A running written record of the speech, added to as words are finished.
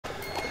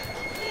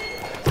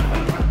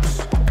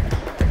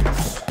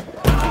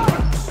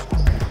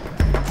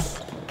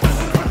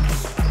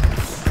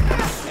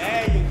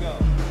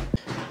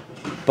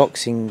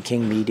Boxing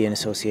King Media in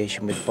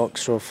association with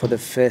Boxro for the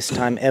first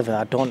time ever.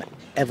 I don't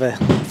ever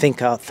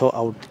think I thought I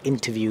would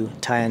interview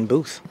Tyan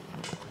Booth.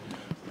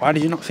 Why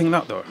did you not think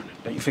that though?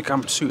 Don't you think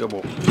I'm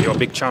suitable for your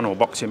big channel,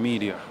 Boxing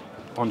Media?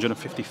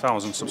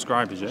 150,000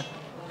 subscribers, yeah?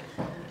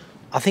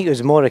 I think it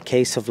was more a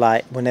case of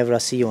like whenever I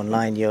see you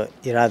online, you're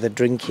either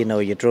drinking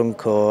or you're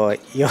drunk or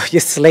you're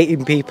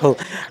slating people,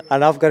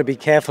 and I've got to be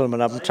careful,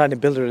 man. I'm trying to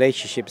build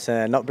relationships,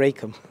 not break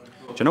them.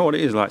 Do you know what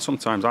it is? Like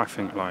sometimes I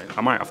think like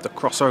I might have to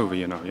cross over,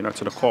 you know,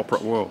 to the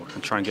corporate world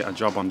and try and get a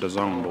job on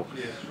DAZN, but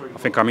I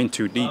think I'm in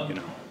too deep, you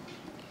know.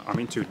 I'm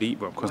in too deep,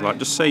 bro. Because like,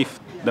 just say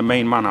if the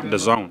main man at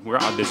DAZN, we're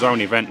at a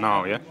DAZN event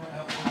now, yeah.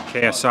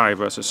 KSI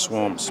versus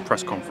Swarm's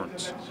press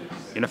conference.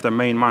 You know, if the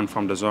main man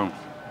from DAZN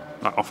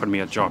like offered me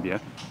a job, yeah,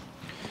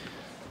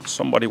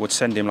 somebody would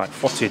send him like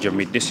footage of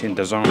me dissing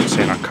DAZN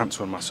saying I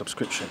cancelled my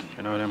subscription.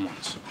 You know them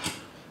ones.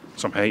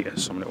 Some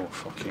haters, some little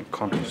fucking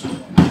conners.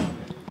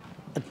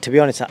 To be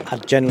honest, I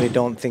generally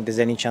don't think there's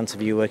any chance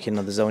of you working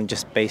on DAZN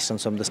just based on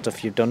some of the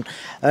stuff you've done.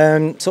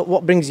 So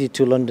what brings you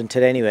to London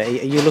today anyway?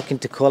 Are you looking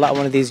to call out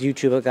one of these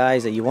YouTuber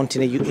guys? Are you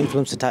wanting a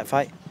influencer type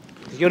fight?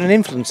 You're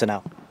an influencer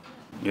now.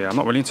 Yeah, I'm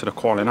not really into the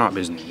calling out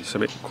business. It's a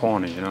bit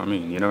corny, you know what I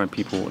mean? You know, when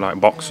people like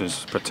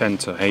boxers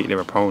pretend to hate their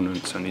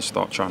opponents and they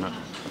start trying to...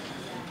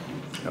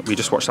 We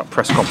just watched that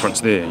press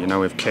conference there, you know,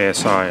 with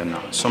KSI,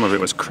 and some of it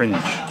was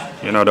cringe,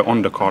 you know, the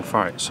undercard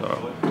fight. So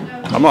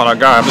I'm not that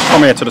guy. I've just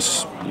come here to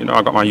this, you know,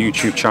 I got my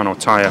YouTube channel,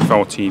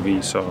 TyFL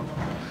TV, so,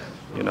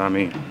 you know what I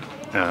mean?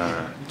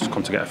 Just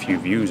come to get a few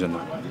views and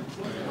that.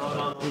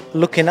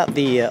 Looking at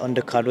the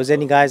undercard, was there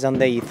any guys on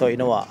there you thought, you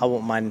know what, I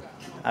won't mind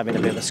having a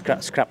bit of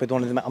a scrap with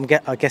one of them?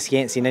 I guess you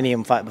ain't seen any of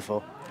them fight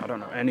before. I don't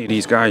know any of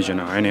these guys, you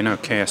know. I only know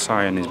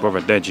KSI and his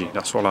brother Deji.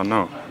 That's all I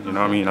know. You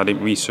know what I mean? I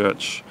didn't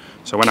research.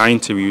 So when I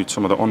interviewed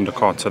some of the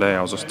undercard today,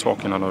 I was just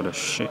talking a load of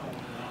shit.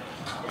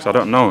 Because I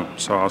don't know him.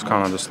 So I was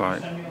kind of just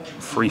like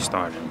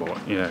freestyling. But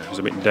yeah, it was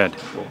a bit dead.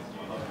 But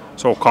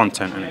it's all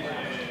content, innit?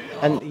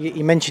 And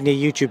you mentioned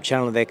your YouTube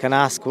channel there. Can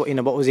I ask what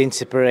was the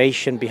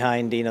inspiration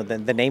behind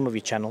the name of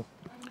your channel?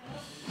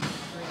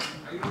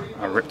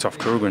 I ripped off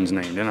Krugan's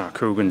name, didn't I?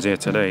 Krugan's here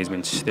today. He's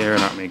been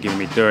staring at me, giving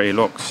me dirty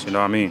looks. You know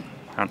what I mean?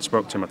 I haven't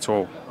spoke to him at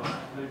all.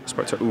 I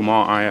spoke to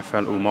Umar,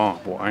 IFL Umar,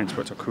 but I ain't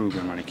spoke to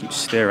Krugan, man. He keeps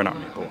staring at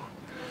me, but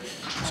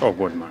it's all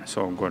good, man. It's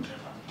all good.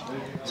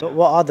 So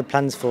what are the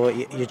plans for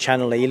your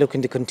channel? Are you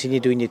looking to continue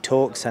doing your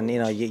talks and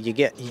you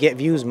get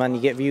views, man?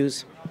 You get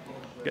views.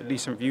 Get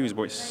decent views,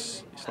 but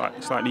it's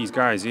like these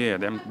guys here.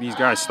 These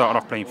guys started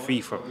off playing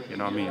FIFA. You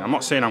know what I mean? I'm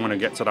not saying I'm going to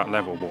get to that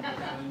level, but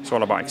it's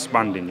all about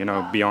expanding. You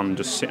know, beyond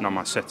just sitting on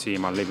my settee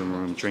in my living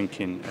room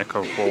drinking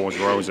Echo Falls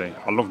Rosé.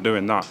 I love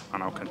doing that,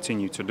 and I'll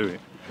continue to do it.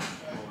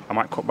 I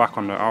might cut back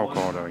on the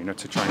alcohol though, you know,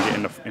 to try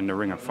and get in the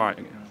ring and fight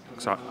again.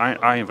 Because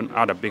I haven't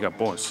had a bigger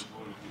buzz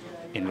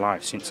in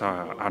life since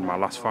I had my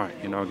last fight,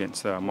 you know,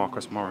 against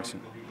Marcus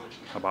Morrison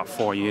about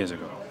 4 years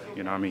ago.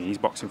 You know what I mean? He's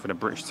boxing for the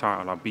British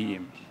title. I beat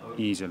him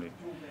easily.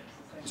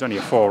 It's only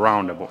a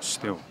 4-rounder, but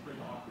still,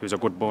 it was a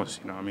good buzz,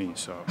 you know what I mean?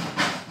 So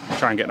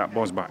try and get that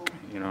buzz back,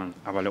 you know, and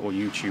have a little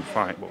YouTube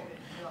fight. But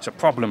it's a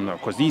problem though,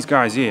 because these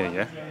guys here,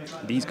 yeah,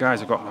 these guys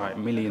have got like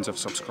millions of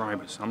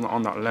subscribers. I'm not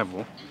on that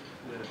level.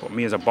 But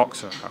me as a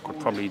boxer, I could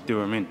probably do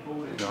them in, you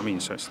know what I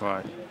mean? So it's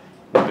like,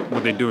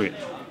 would they do it?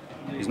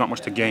 There's not much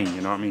to gain,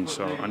 you know what I mean?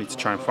 So I need to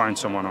try and find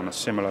someone on a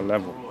similar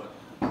level.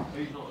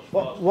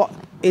 What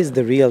is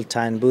the real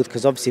Tyan Booth?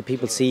 Because obviously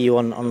people see you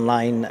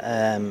online,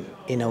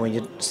 you know, when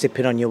you're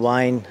sipping on your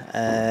wine.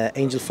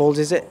 Angel Falls,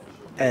 is it?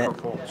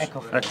 Echo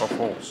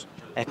Falls.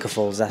 Echo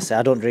Falls, that's it.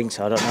 I don't drink,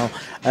 so I don't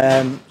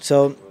know.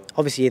 So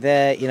obviously you're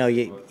there, you know,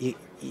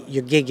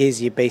 your gig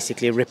is you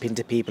basically rip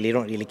into people, you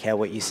don't really care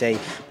what you say.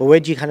 But where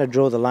do you kind of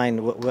draw the line?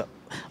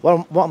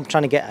 What I'm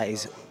trying to get at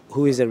is,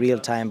 who is a real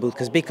Tyan Booth?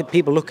 Because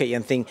people look at you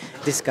and think,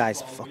 this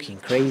guy's fucking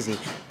crazy.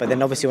 But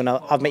then obviously when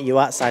I've met you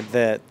outside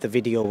the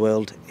video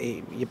world,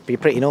 you're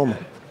pretty normal.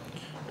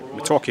 We're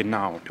talking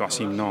now, do I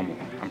seem normal?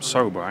 I'm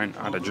sober, I ain't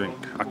had a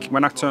drink.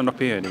 When I turned up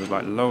here, there was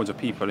like loads of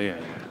people here.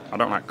 I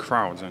don't like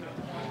crowds, and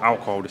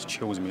alcohol just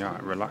chills me out,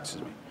 it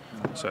relaxes me.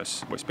 So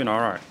it's been all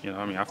right, you know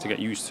what I mean? I have to get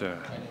used to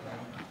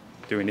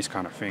doing this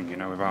kind of thing, you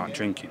know, without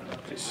drinking.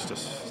 It's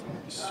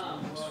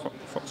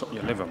fucks up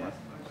your liver, man.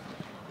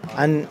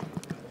 And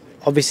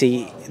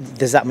obviously,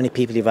 there's that many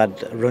people you've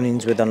had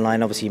run-ins with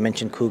online. Obviously, you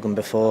mentioned Coogan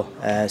before,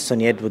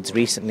 Sonny Edwards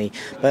recently.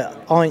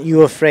 But aren't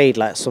you afraid,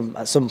 like,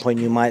 at some point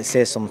you might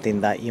say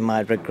something that you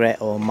might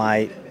regret or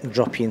might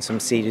drop you in some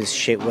serious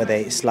shit, whether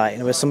it's like,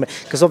 you know, somebody,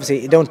 because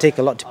obviously it don't take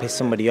a lot to piss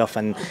somebody off,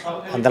 and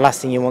the last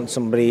thing you want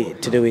somebody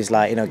to do is,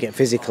 like, you know, get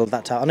physical.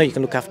 I know you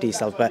can look after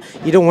yourself, but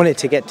you don't want it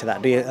to get to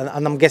that, do you?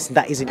 And I'm guessing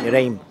that isn't your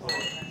aim.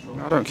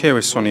 I don't care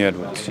with Sonny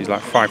Edwards. He's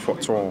like 5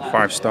 foot tall,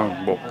 5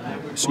 stone, but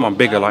someone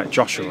bigger like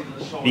Joshua,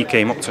 he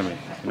came up to me,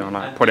 you know, and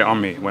like put it on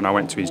me when I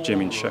went to his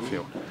gym in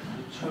Sheffield.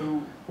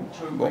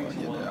 But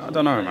I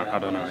don't know, man. I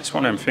don't know. It's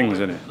one of them things,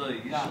 isn't it?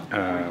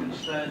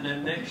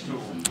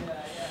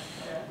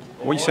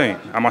 What are you saying?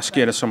 Am I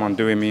scared of someone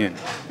doing me in?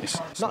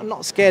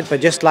 Not scared,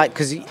 but just like,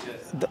 because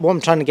what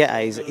I'm trying to get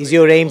at is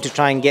your aim to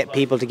try and get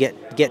people to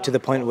get to the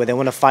point where they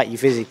want to fight you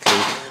physically,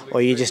 or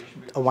are you just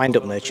a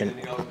wind-up merchant?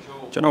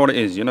 Do you know what it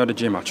is? You know the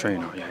gym I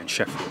train at, in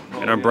Sheffield.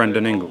 You know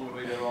Brendan Ingle.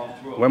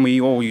 When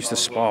we all used to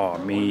spar,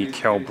 me,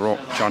 Kel Brook,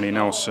 Johnny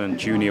Nelson,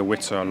 Junior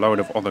Witter, a load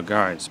of other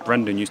guys,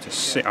 Brendan used to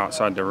sit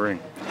outside the ring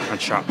and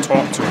shout,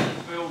 talk to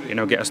him. You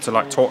know, get us to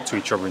like talk to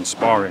each other in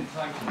sparring.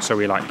 So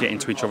we like get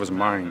into each other's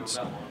minds.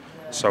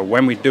 So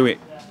when we do it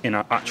in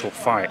an actual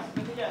fight,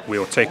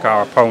 we'll take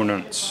our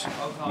opponent's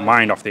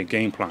mind off their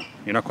game plan,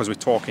 you know, because we're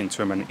talking to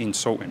them and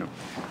insulting them.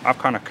 I've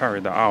kind of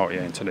carried that out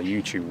into the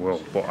YouTube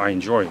world, but I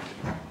enjoy it,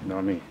 you know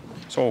what I mean?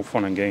 It's all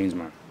fun and games,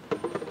 man.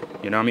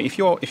 You know what I mean?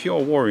 If you're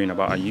worrying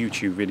about a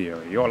YouTube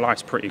video, your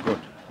life's pretty good.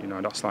 You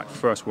know, that's like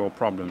first world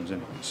problems,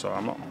 innit? So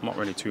I'm not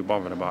really too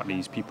bothered about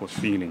these people's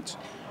feelings.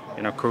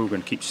 You know,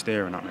 Coogan keeps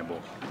staring at me,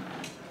 but,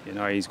 you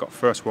know, he's got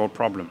first world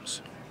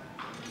problems.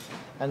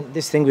 And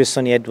this thing with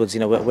Sonny Edwards, you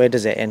know, where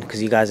does it end?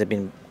 Because you guys have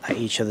been at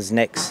each other's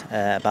necks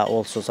about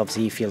all sorts.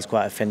 Obviously, he feels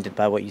quite offended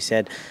by what you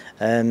said.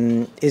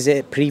 Is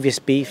it previous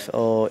beef,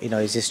 or, you know,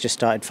 is this just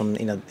started from,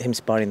 you know, him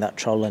sparring that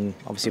troll and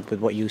obviously with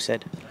what you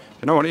said?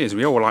 You know what it is?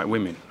 We all like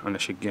women,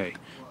 unless you're gay,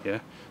 yeah?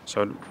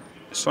 So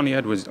Sonny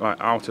Edwards like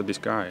outed this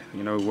guy,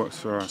 you know, who works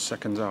for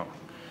Seconds Out.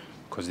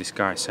 Because this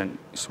guy sent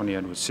Sonny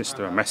Edwards'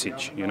 sister a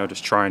message, you know,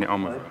 just trying it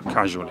on with her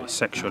casually,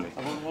 sexually.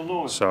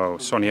 So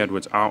Sonny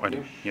Edwards outed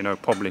him, you know,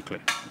 publicly,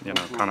 you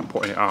know, kind of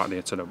putting it out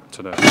there to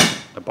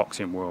the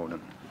boxing world.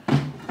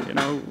 And, you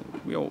know,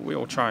 we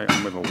all try it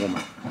on with a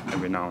woman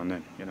every now and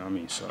then, you know what I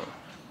mean? So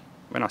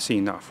when I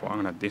seen that, I thought,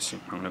 I'm going to diss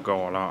him, I'm going to go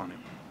all out on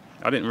him.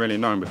 I didn't really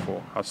know him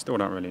before, I still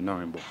don't really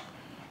know him, but,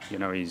 you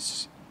know,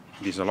 there's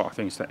a lot of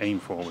things to aim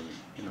for with him,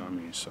 you know what I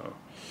mean? So,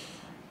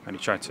 and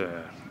he tried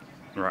to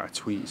write a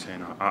tweet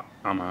saying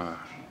I'm a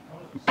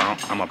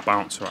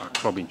bouncer at a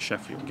club in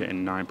Sheffield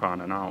getting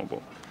 £9 an hour,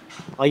 but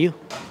Are you?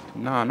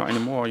 nah, not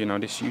anymore. You know,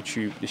 this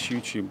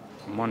YouTube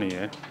money,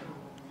 yeah,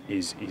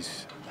 is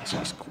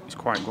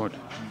quite good.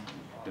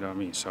 You know what I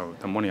mean? So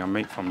the money I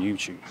make from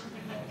YouTube,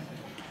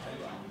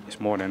 it's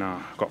more than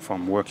I got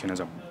from working as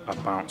a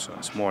bouncer.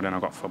 It's more than I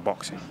got for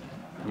boxing.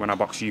 When I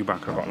box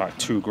Eubank, I got like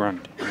 $2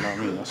 grand. You know what I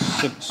mean?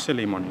 That's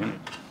silly money, isn't it?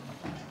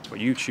 But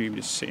YouTube,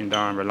 just sitting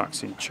down,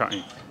 relaxing,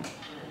 chatting.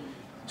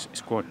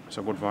 It's good. It's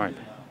a good vibe.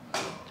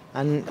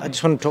 And I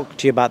just want to talk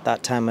to you about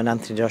that time when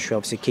Anthony Joshua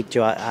obviously kicked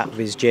you out of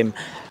his gym.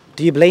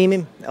 Do you blame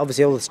him?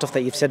 Obviously, all the stuff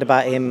that you've said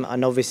about him,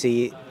 and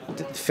obviously,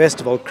 first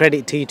of all,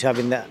 credit to you to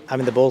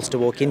having the balls to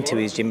walk into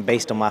his gym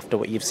based on after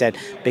what you've said,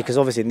 because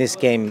obviously in this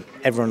game,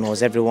 everyone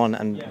knows everyone,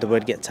 and the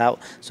word gets out.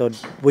 So,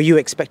 were you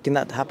expecting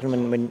that to happen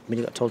when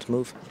you got told to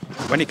move?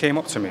 When he came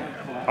up to me,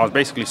 I was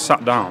basically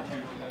sat down,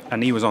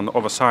 and he was on the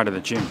other side of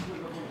the gym.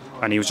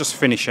 And he was just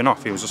finishing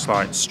off. He was just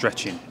like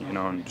stretching, you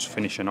know, and just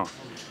finishing off.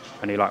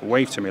 And he like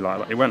waved to me like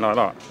that. He went like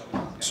that.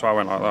 So I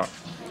went like that.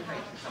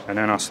 And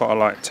then I started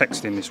like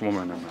texting this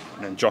woman, and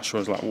then Joshua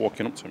was like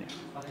walking up to me.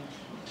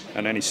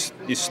 And then he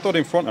stood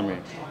in front of me.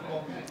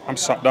 I'm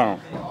sat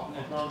down.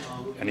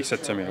 And he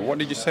said to me, "What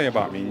did you say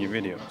about me in your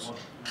videos?"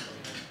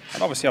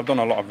 And obviously I've done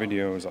a lot of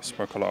videos. I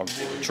spoke a lot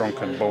of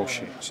drunken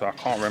bullshit. So I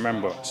can't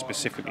remember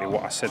specifically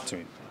what I said to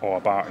him or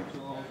about him.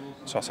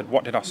 So I said,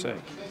 "What did I say?"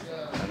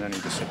 And then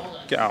he just said,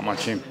 "Get out of my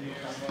gym."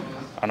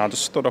 And I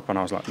just stood up and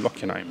I was like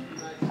looking at him.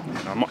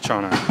 And I'm not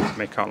trying to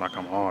make out like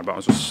I'm hard, but I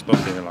was just stood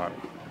there like,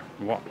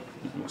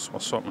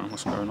 what's up, man?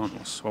 What's going on?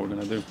 What we're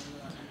gonna do?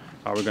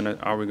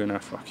 Are we gonna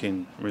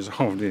fucking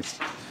resolve this?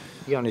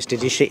 Be honest,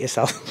 did you shit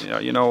yourself? Yeah,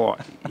 you know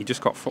what? He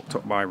just got fucked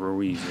up by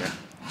Ruiz, yeah.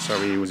 So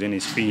he was in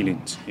his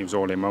feelings. He was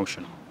all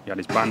emotional. He had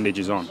his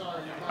bandages on.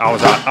 I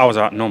was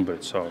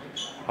outnumbered, so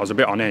I was a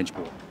bit on edge,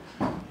 but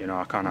you know,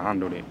 I kind of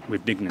handled it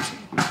with dignity.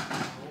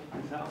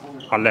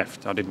 I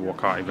left. I did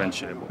walk out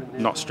eventually, but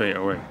not straight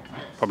away.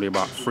 Probably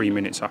about 3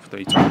 minutes after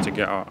he told me to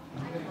get out.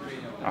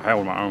 I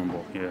held my own,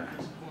 but yeah.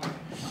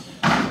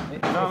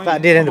 If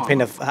that did end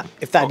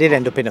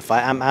up in a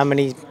fight, how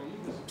many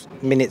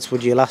minutes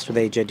would you last with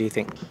AJ, do you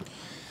think?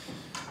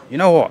 You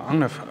know what? I'm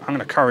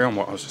gonna carry on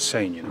what I was just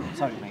saying. You know,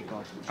 Sorry, mate,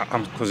 go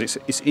on. because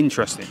it's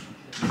interesting.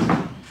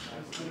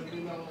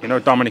 You know,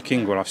 Dominic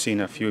Ingle. I've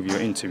seen a few of your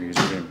interviews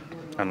with him,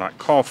 and like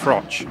Carl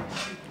Froch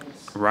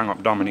rang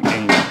up Dominic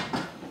Ingle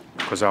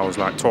because I was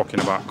like talking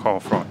about Carl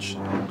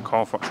Froch.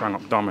 Carl Froch rang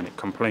up Dominic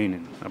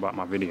complaining about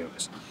my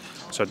videos.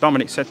 So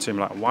Dominic said to him,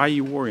 like, "Why are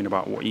you worrying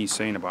about what he's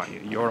saying about you?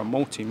 You're a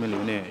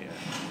multi-millionaire.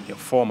 You're a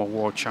former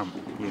world champ.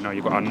 You know,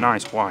 you've got a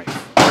nice wife,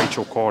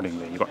 Rachel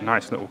Cordingley. You've got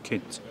nice little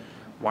kids.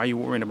 Why are you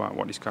worrying about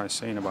what this guy's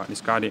saying about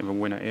this guy didn't even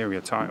win an area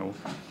title.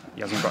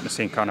 He hasn't got the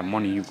same kind of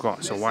money you've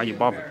got. So why are you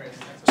bothered?"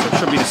 So it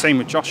should be the same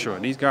with Joshua.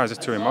 These guys are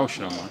too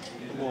emotional, man.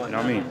 You know what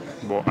I mean?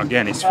 But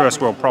again, it's first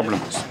world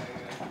problems.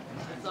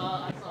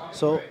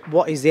 So,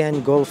 what is the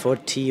end goal for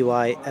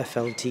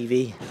TUIFL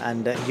TV?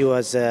 And you,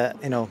 as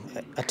you know,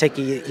 I take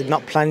it you're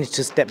not planning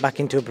to step back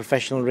into a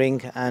professional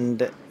ring,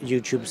 and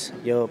YouTube's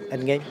your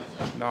end game?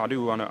 No, I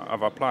do want to.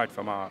 I've applied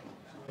for my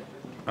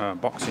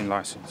boxing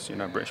license. You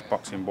know, British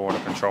Boxing Board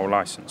of Control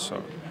license.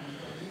 So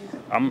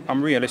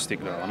I'm realistic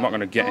though. I'm not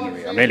gonna get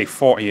anywhere. I'm nearly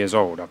 40 years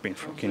old. I've been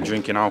fucking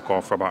drinking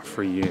alcohol for about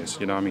 3 years.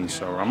 You know what I mean?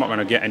 So I'm not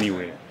gonna get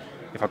anywhere.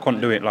 If I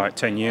couldn't do it like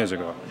 10 years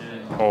ago,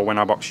 or when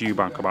I boxed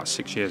Eubank about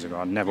 6 years ago,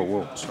 I never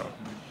will. So,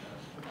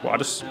 but I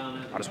just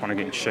want to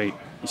get in shape.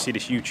 You see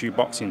this YouTube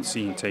boxing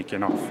scene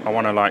taking off. I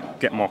want to like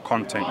get more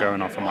content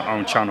going off on my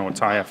own channel,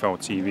 TFL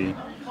TV.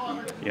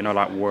 You know,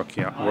 like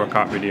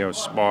workout videos,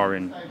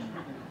 sparring,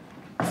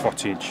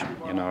 footage.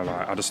 You know,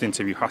 like I just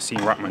interviewed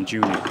Hasim Rahman Jr.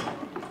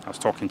 I was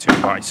talking to him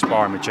about his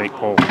sparring with Jake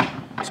Paul.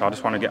 So I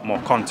just want to get more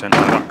content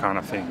on that kind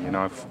of thing, you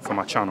know, for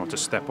my channel to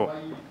step up.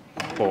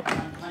 But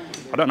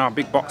I don't know how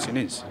big boxing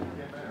is.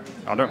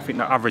 I don't think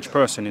the average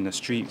person in the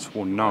streets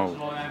will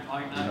know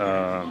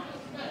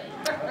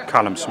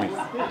Callum Smith.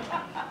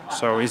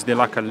 So is there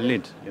like a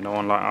lid, you know,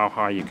 on like how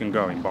high you can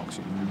go in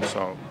boxing?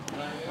 So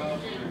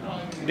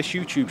this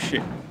YouTube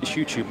shit, this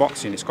YouTube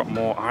boxing, it's got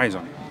more eyes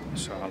on it.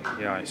 So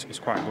yeah, it's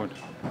quite good.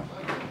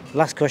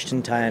 Last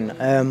question,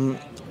 Tyan.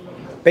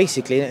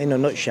 Basically, in a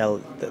nutshell,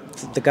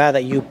 the guy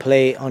that you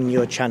play on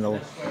your channel,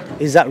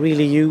 is that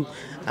really you?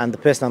 And the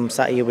person I'm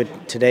sat here with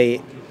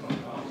today,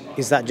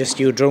 is that just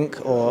you drunk?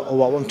 Or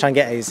what I'm trying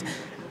to get is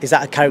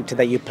that a character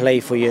that you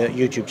play for your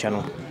YouTube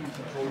channel?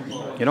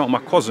 You know, my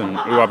cousin,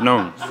 who I've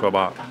known for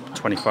about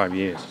 25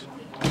 years,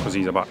 because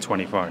he's about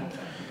 25,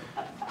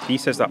 he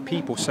says that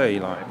people say,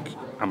 like,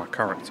 I'm a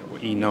character,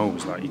 but he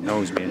knows me. Like,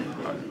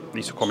 he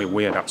used to call me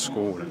weird at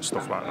school and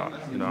stuff like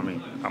that, you know what I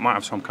mean? I might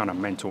have some kind of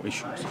mental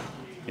issues,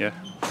 yeah?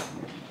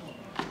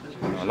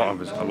 A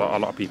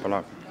lot of people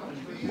have,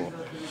 but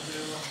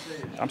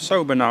I'm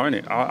sober now,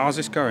 innit? How's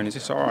this going? Is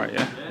this alright,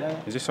 yeah?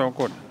 Is this all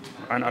good?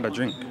 I ain't had a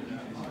drink.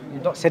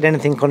 You've not said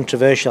anything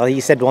controversial.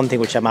 You said one thing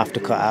which I might have to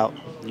cut out.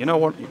 You know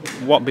what?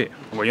 What bit?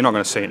 Well, you're not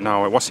going to say it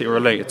now. What's it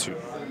related to?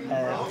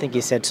 I think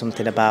you said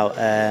something about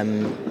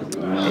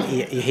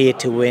you're here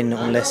to win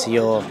unless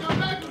you're...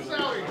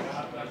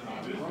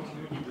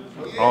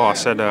 Oh, I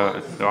said,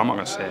 no, I'm not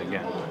going to say it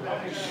again.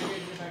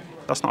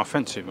 That's not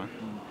offensive, man.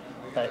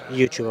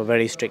 YouTube are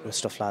very strict with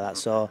stuff like that.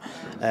 So,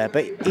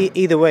 but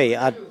either way,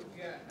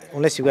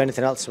 unless you've got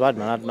anything else to add,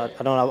 man, I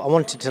don't know. I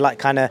wanted to like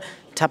kind of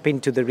tap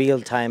into the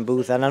real-time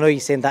booth, and I know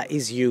you're saying that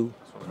is you.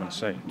 That's what I was going to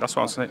say. That's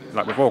what I was saying.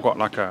 Like, we've all got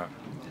like a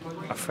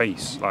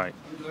face. Like,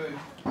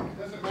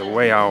 the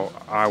way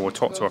I would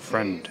talk to a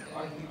friend,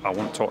 I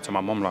wouldn't talk to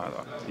my mum like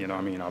that. You know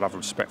what I mean? I'd have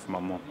respect for my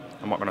mum.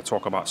 I'm not going to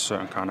talk about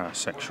certain kind of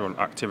sexual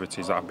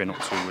activities that I've been up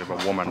to with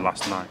a woman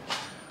last night,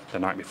 the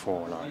night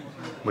before, like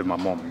with my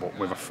mum, but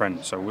with a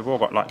friend. So we've all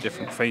got like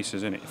different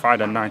faces, innit? If I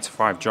had a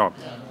 9-to-5 job,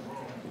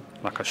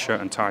 like a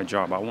shirt and tie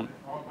job,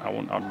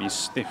 I'd be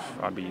stiff.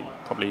 I'd be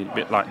probably a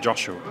bit like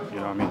Joshua, you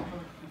know what I mean?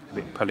 A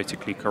bit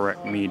politically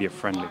correct, media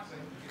friendly.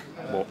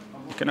 But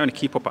you can only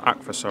keep up an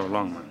act for so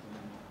long, man.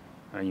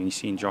 And you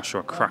seen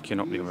Joshua cracking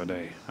up the other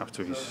day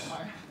after his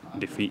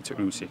defeat to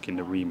Usyk in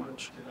the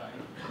rematch.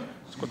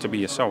 It's got to be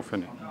yourself,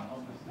 innit?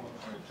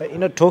 But you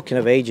know, talking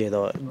of AJ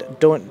though,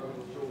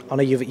 I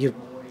know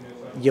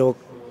your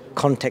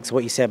context,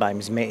 what you say about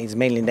him is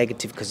mainly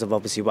negative because of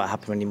obviously what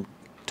happened when he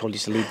told you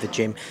to leave the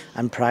gym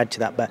and prior to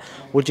that. But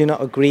would you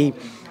not agree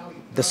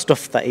the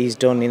stuff that he's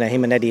done, you know,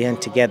 him and Eddie Hearn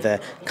together,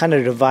 kind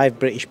of revived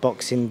British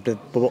boxing,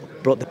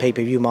 brought the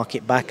pay-per-view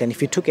market back? And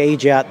if you took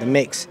AJ out the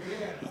mix,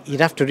 you'd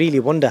have to really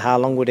wonder how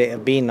long would it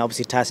have been.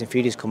 Obviously Tyson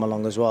Fury's come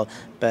along as well,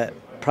 but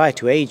prior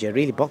to AJ,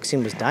 really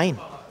boxing was dying.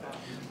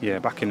 Yeah,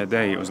 back in the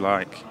day it was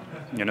like,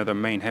 you know, the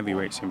main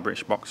heavyweights in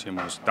British boxing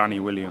was Danny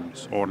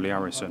Williams, Audley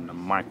Harrison and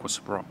Michael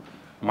Sprott,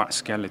 Matt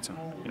Skeleton,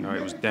 you know,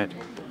 it was dead.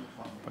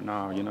 But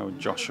now, you know,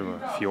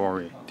 Joshua,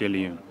 Fury,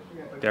 Dillian,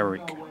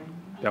 Derek,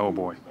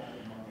 Bellboy,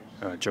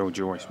 Joe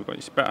Joyce,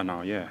 it's better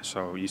now, yeah.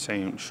 So you're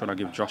saying, should I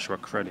give Joshua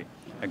credit?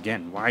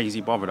 Again, why is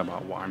he bothered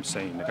about what I'm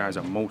saying? The guy's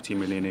a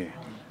multi-millionaire,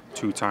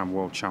 2-time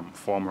world champ,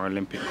 former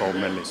Olympic gold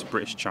medalist,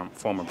 British champ,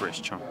 former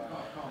British champ.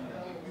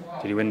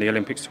 Did he win the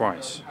Olympics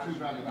twice?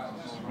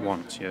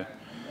 Once, yeah.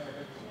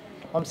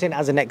 I'm saying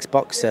as an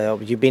ex-boxer,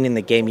 you've been in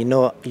the game, you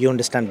know, you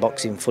understand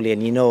boxing fully,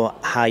 and you know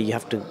how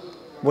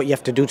what you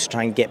have to do to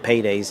try and get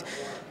paydays.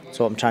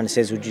 So what I'm trying to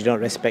say is, you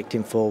don't respect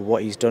him for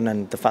what he's done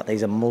and the fact that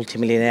he's a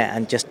multi-millionaire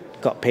and just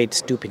got paid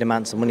stupid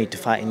amounts of money to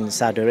fight in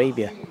Saudi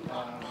Arabia.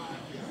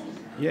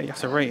 Yeah, you have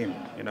to rate him,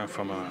 you know,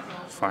 from a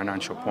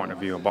financial point of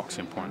view, a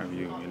boxing point of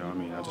view, you know what I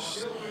mean?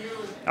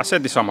 I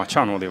said this on my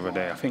channel the other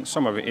day, I think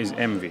some of it is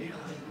envy.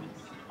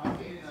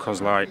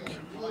 Because, like,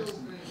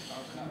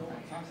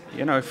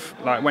 you know,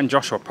 like when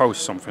Joshua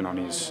posts something on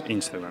his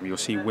Instagram, you'll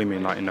see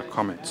women like in the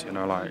comments, you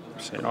know, like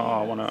saying, "Oh,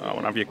 I wanna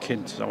have your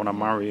kids, I wanna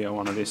marry you, I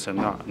wanna this and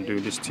that, and do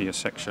this to you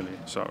sexually."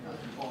 So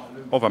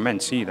other men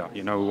see that,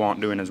 you know, who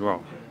aren't doing as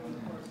well,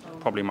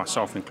 probably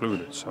myself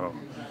included. So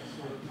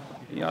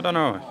yeah, I don't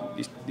know.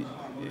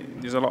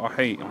 There's a lot of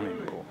hate on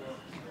it, but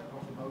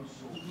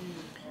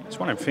it's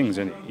one of them things,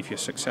 isn't it? If you're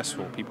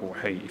successful, people will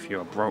hate. If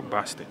you're a broke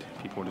bastard,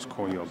 people will just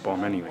call you a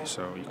bum anyway.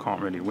 So you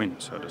can't really win.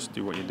 So just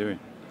do what you're doing.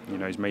 You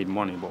know, he's made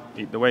money,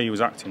 but the way he was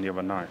acting the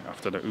other night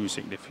after the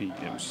Usyk defeat,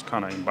 it was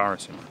kind of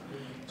embarrassing.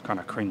 It's kind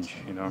of cringe,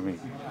 you know what I mean?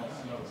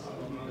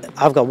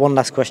 I've got one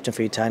last question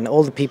for you, Tyan.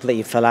 All the people that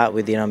you fell out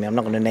with, you know, what I mean, I'm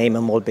not going to name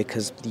them all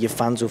because your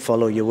fans who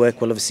follow your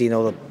work will have seen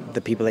all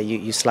the people that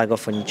you slag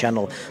off on your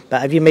channel.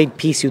 But have you made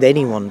peace with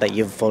anyone that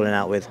you've fallen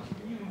out with?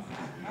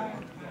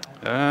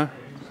 I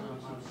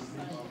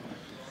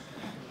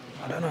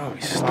don't know.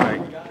 It's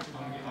like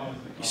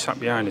he sat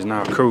behind us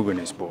now, Kruger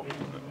is, but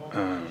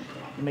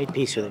You made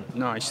peace with him.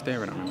 no, he's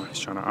staring at me, man. He's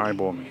trying to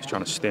eyeball me. He's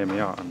trying to stare me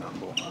out and that,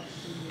 but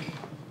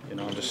you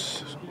know,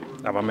 just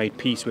have I made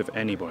peace with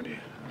anybody?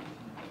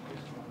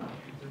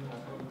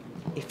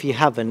 If you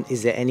haven't,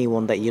 is there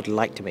anyone that you'd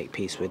like to make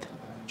peace with? Do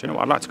you know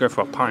what? I'd like to go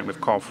for a pint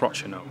with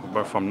Froch, you know. We're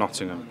both from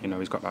Nottingham. You know,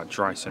 he's got that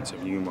dry sense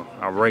of humour.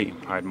 I rate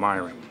him. I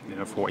admire him, you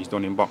know, for what he's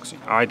done in boxing.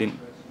 I didn't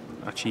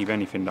achieve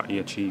anything that he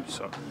achieved,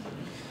 so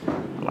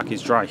I like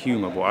his dry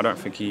humour, but I don't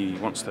think he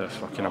wants to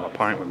fucking have a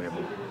pint with me.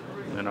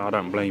 But, you know, I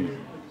don't blame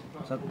him.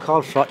 So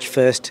Carl Froch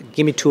first.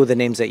 Give me two of the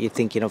names that you're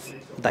thinking of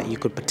that you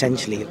could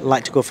potentially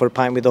like to go for a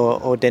pint with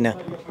or dinner.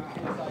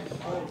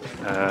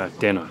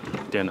 Dinner.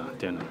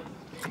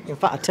 In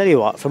fact, I'll tell you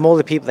what, from all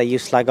the people that you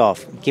slag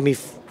off, give me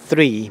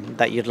three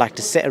that you'd like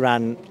to sit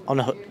around on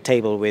a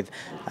table with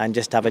and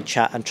just have a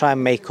chat and try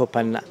and make up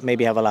and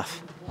maybe have a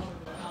laugh.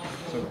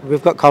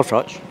 We've got Carl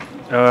Froch.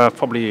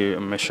 Probably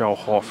Michelle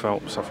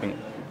Horphelps. I think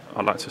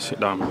I'd like to sit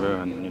down with her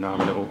and, you know,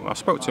 have a little... I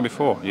spoke to her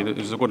before. It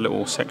was a good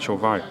little sexual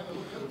vibe.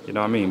 You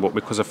know what I mean? But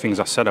because of things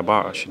I said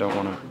about her, she don't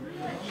want to...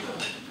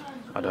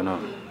 I don't know.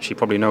 She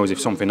probably knows if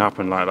something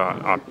happened like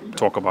that, I'd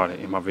talk about it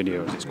in my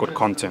videos. It's good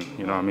content,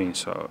 you know what I mean?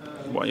 So,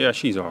 but yeah,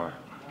 she's alright.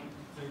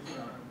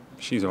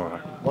 She's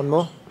alright. One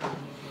more?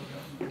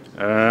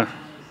 I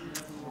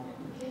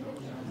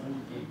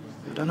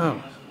don't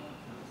know.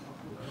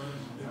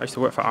 I used to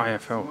work for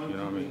IFL, you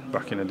know what I mean?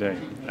 Back in the day.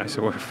 I used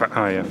to work for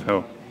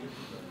IFL.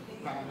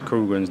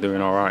 Krugen's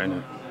doing alright,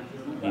 innit?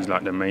 He's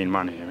like the main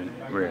man here,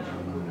 innit? Really.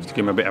 Just to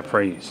give him a bit of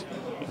praise,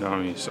 you know what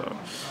I mean? So...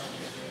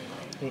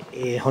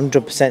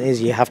 100%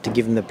 is you have to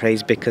give them the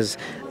praise because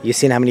you've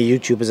seen how many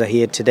YouTubers are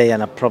here today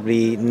and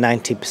probably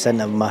 90% of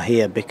them are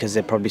here because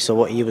they probably saw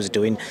what he was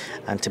doing,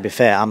 and to be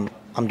fair, I'm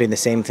doing the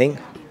same thing.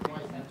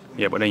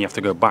 Yeah, but then you have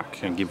to go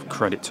back and give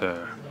credit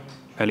to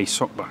Eli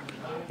Sockback,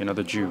 you know,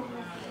 the Jew,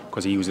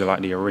 because he was like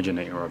the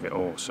originator of it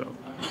all. So,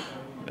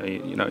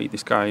 you know,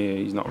 this guy,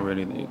 he's not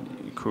really,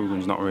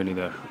 Krugen's not really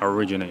the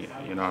originator,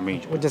 you know what I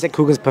mean? What does it,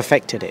 Krugen's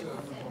perfected it?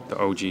 The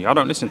OG. I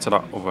don't listen to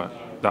that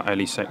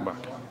Eli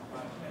Sockback.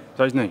 Is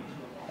that his name?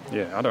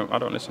 Yeah, I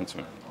don't listen to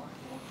him.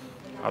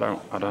 I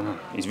don't know.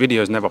 His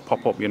videos never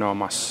pop up, you know, on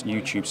my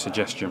YouTube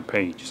suggestion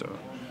page, so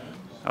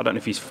I don't know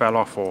if he's fell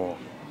off or,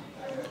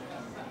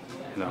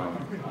 you know,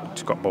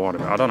 just got bored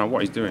of it. I don't know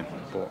what he's doing,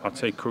 but I'd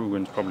say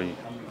Krugen's probably...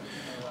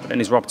 But then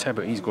there's Rob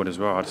Tebbett, he's good as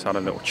well. I just had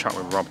a little chat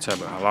with Rob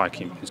Tebbett. I like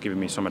him. He's giving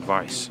me some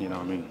advice, you know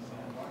what I mean?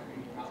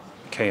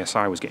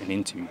 KSI was getting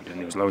interviewed and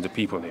there was loads of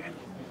people there.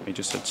 He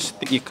just said,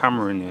 stick your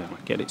camera in there,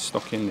 get it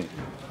stuck in there.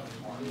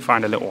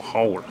 Find a little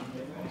hole.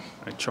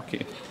 I chuck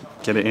it,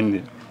 get it in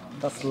there.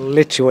 That's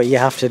literally what you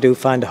have to do,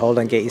 find a hole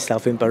and get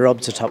yourself in, but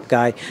Rob's a top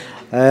guy.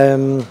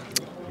 Tyan,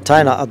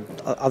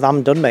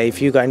 I'm done, mate. If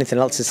you got anything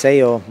else to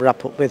say or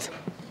wrap up with?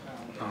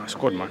 Oh, it's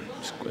good, man.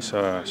 It's good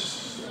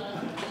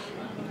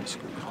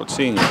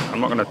seeing you. I'm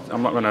not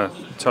gonna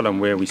tell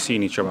them where we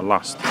seen each other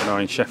last, you know,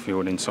 in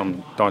Sheffield in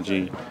some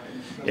dodgy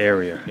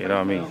area, you know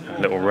what I mean? A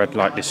little red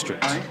light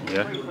district,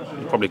 yeah?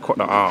 You probably cut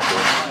that out,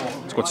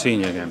 but it's good seeing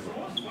you again.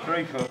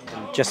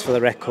 Just for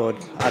the record,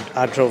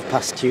 I drove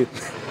past you.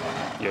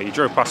 Yeah, you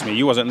drove past me.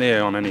 You wasn't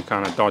there on any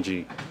kind of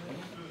dodgy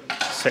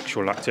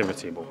sexual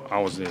activity, but I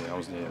was there.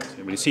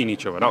 We'd seen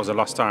each other. That was the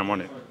last time,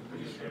 wasn't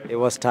it? It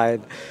was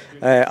tired.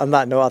 On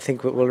that note, I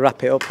think we'll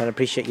wrap it up and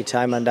appreciate your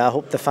time, and I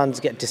hope the fans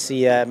get to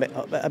see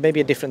maybe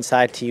a different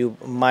side to you,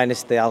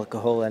 minus the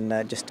alcohol,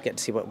 and just get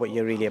to see what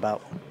you're really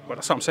about. Well,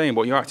 that's what I'm saying,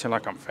 but you're acting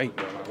like I'm fake,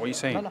 bro. What are you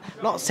saying? No,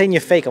 I'm not saying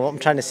you're fake, and what I'm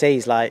trying to say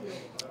is, like,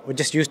 we're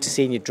just used to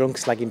seeing you drunk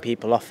slagging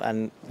people off,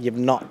 and you've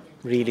not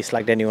really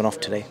slagged anyone off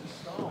today.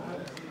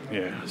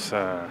 Yeah, it's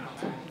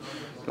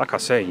like I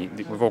say,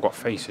 we've all got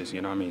faces,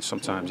 you know what I mean?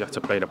 Sometimes you have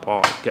to play the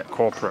part, get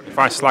corporate. If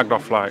I slagged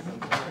off, like,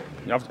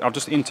 I've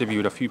just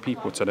interviewed a few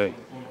people today,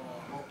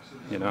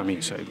 you know what I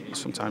mean? So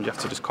sometimes you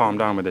have to just calm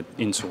down with the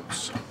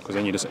insults, because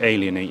then you just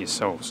alienate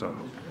yourself. So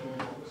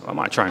I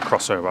might try and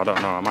cross over, I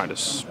don't know, I might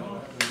just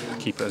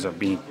keep it as a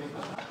beat.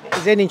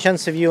 Is there any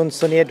chance of you and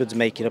Sonny Edwards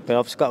making up?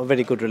 I've got a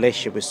very good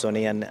relationship with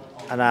Sonny, and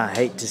I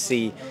hate to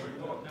see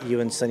you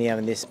and Sonny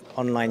having this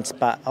online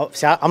spat.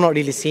 Obviously, I'm not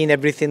really seeing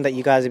everything that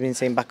you guys have been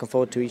saying back and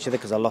forth to each other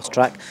because I lost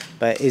track.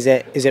 But is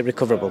it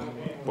recoverable?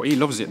 But he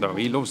loves it though.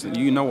 He loves it.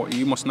 You know what?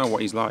 You must know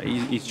what he's like.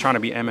 He's trying to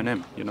be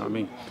Eminem. You know what I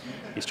mean?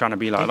 He's trying to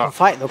be like that. He can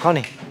fight though,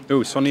 can't he?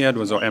 Who? Sonny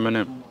Edwards or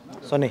Eminem?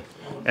 Sonny.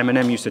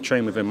 Eminem used to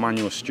train with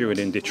Emmanuel Stewart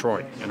in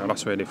Detroit. You know,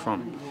 that's where they're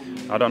from.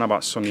 I don't know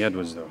about Sonny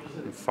Edwards though.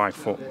 5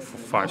 foot,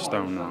 5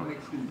 stone now.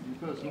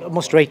 You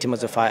must rate him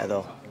as a fighter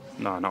though.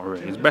 No, not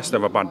really. He's best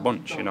of a bad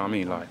bunch, you know what I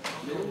mean? Like,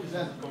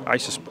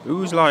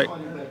 who's like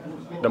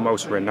the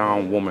most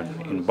renowned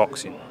woman in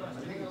boxing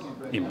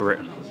in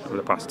Britain over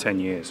the past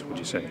 10 years, would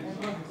you say?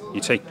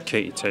 You take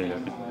Katie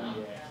Taylor.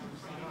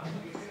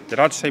 Did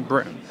I just say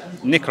Britain?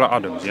 Nicola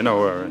Adams, you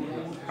know her.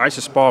 I used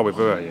to spar with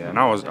her, yeah, and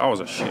I was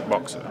a shit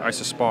boxer. I used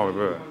to spar with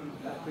her,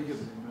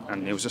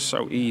 and it was just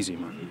so easy,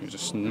 man. It was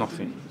just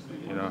nothing,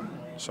 you know.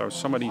 So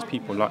some of these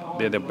people, like,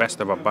 they're the best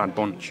of a bad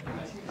bunch,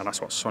 and that's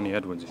what Sonny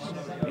Edwards is.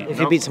 If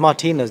he beats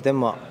Martinez,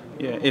 then what?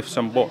 Yeah, ifs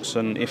and buts,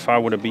 and if I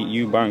would have beat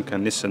Eubank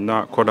and this and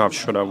that, could have,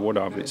 should have, would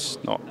have,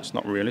 it's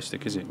not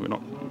realistic, is it?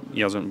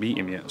 He hasn't beat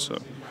him yet, so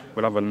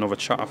we'll have another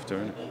chat after,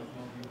 innit?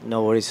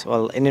 No worries.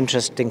 Well, an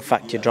interesting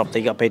fact you dropped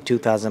that you got paid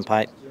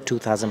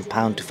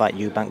 £2,000 to fight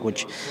Eubank,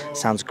 which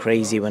sounds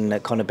crazy when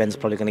Conor Benn's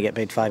probably going to get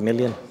paid $5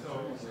 million.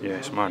 Yeah,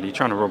 it's mad. You're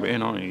trying to rub it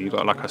in, aren't you? You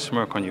got like a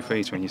smirk on your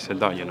face when you said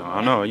that, you know.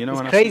 I know, you know.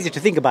 It's crazy to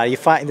think about it. You're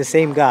fighting the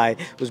same guy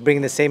who's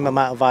bringing the same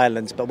amount of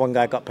violence, but one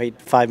guy got paid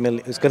 $5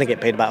 million, who's going to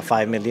get paid about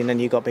 $5 million,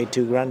 and you got paid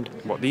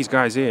 $2,000. But these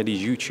guys here,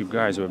 these YouTube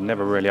guys who have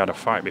never really had a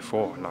fight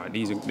before, like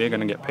they're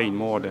going to get paid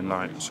more than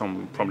like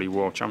some probably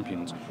world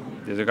champions.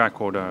 There's a guy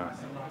called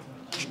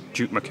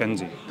Duke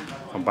McKenzie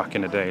from back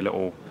in the day,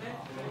 little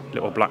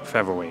black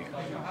featherweight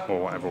or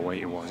whatever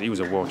weight it was. He was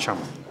a world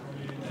champ.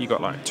 He got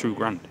like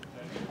 $2,000.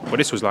 But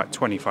this was like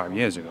 25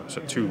 years ago, so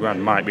 $2,000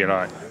 might be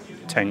like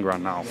 10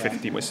 grand now,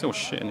 50, but it's still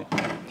shit,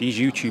 innit? These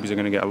YouTubers are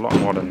going to get a lot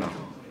more than that.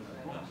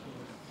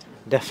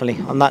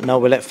 Definitely. On that note,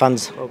 we'll let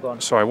fans... Oh, go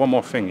on. Sorry, one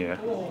more thing, yeah.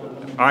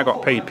 I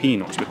got paid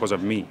peanuts because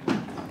of me.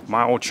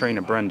 My old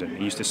trainer, Brendan,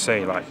 he used to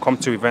say, like, come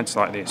to events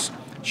like this,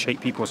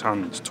 shake people's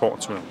hands, talk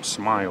to them,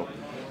 smile,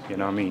 you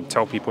know what I mean?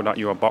 Tell people that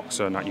you're a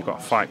boxer and that you've got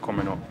a fight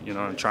coming up, you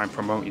know, and try and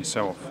promote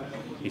yourself.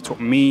 He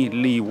took me,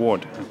 Lee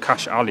Wood, and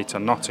Cash Ali to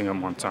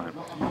Nottingham one time,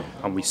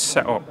 and we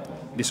set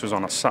up, this was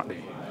on a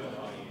Saturday,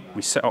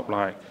 we set up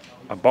like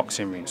a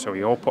boxing ring, so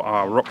we all put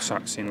our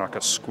rucksacks in like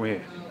a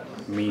square,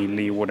 me,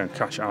 Lee Wood and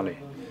Cash Ali,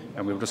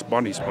 and we were just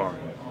body sparring.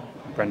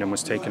 Brendan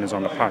was taking us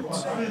on the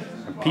pads,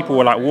 and people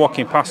were like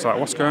walking past like,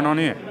 what's going on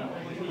here?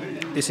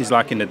 This is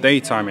like in the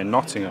daytime in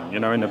Nottingham, you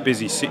know, in a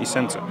busy city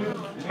centre,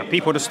 and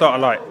people just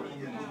started like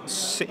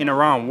sitting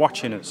around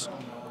watching us,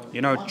 you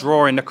know,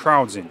 drawing the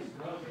crowds in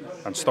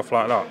and stuff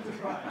like that.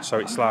 So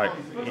it's like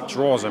it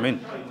draws them in.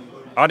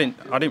 I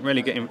didn't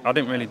really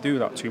do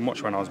that too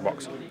much when I was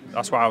boxing.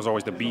 That's why I was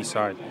always the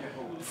B-side,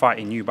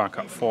 fighting Eubank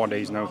at 4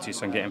 days'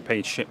 notice and getting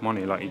paid shit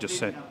money, like you just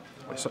said.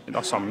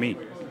 That's on me.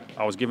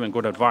 I was given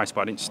good advice,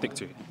 but I didn't stick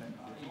to it.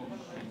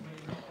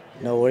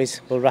 No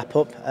worries. We'll wrap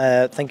up.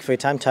 Thank you for your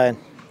time, Tyan.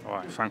 All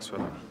right, thanks for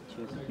that.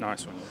 Cheers.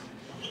 Nice one.